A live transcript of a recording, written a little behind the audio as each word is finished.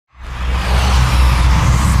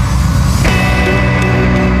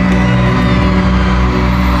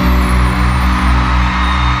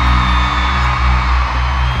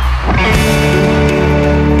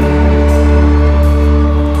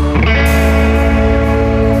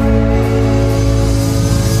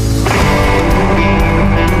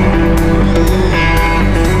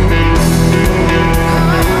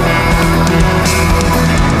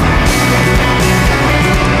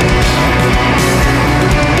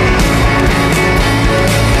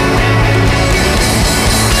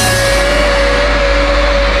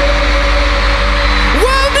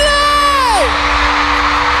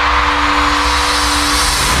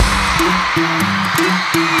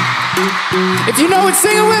If you know it,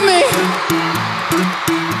 sing it with me.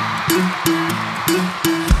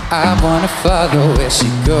 I wanna follow where she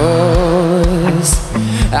goes.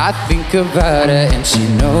 I think about her and she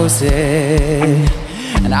knows it,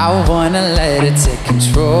 and I wanna let her take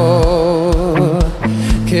control.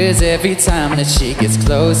 Cause every time that she gets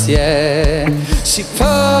close, yeah, she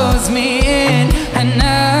pulls me in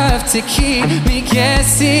enough to keep me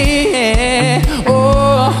guessing.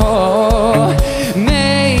 Oh,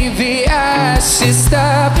 maybe I should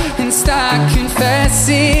stop and start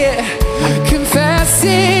confessing,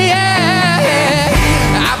 yeah.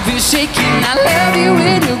 I've been shaking, I love you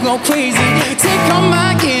and you go crazy. Take all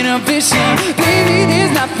my inhibition, baby,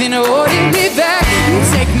 there's nothing holding me back. You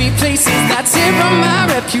take me places that tear up my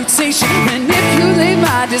reputation, manipulate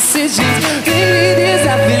my decisions, baby, there's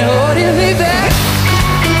nothing holding me back.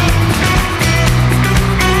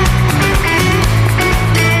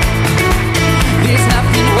 There's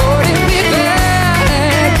nothing holding me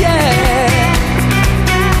back, yeah.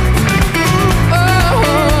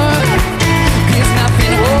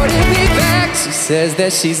 She says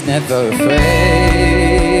that she's never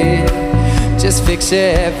afraid. Just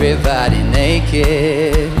picture everybody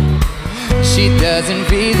naked. She doesn't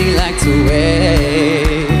really like to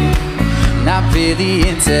wait, not really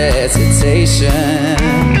into hesitation.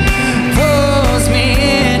 Pulls me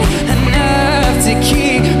in enough to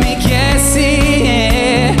keep me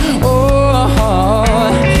guessing.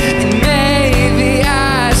 Oh, and maybe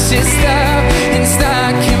I should stop and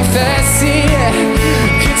start confessing.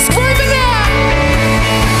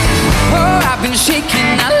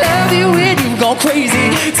 Shaking, I love you when you go crazy.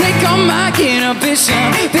 Take all my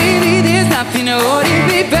inhibition, baby, there's nothing holding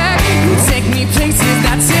me back. You take me places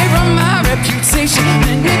that tear up my reputation,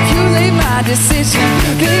 manipulate my decision,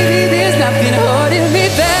 baby, there's nothing holding me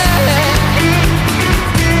back.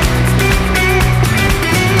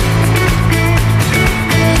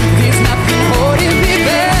 There's nothing holding me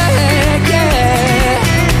back, yeah.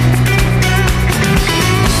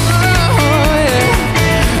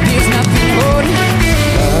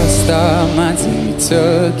 Lost my team,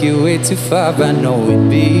 took you way too far. I know it'd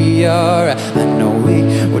be alright. I know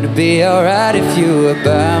it would be alright if you were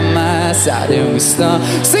by my side and we start.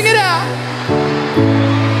 Sing it out!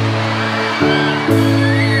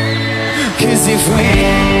 Cause if we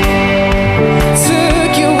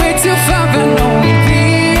took you way too far, I know it'd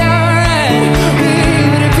be alright.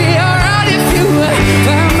 Would it be alright if you were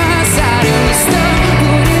by my side and we start?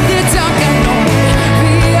 Would it be dark? I know it'd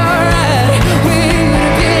be alright. Would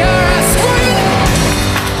it be alright?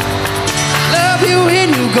 Love you when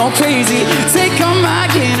you go crazy. Take all my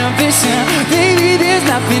inhibition, baby, there's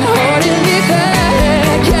nothing holding me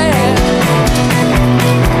back, yeah.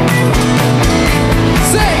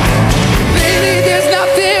 Say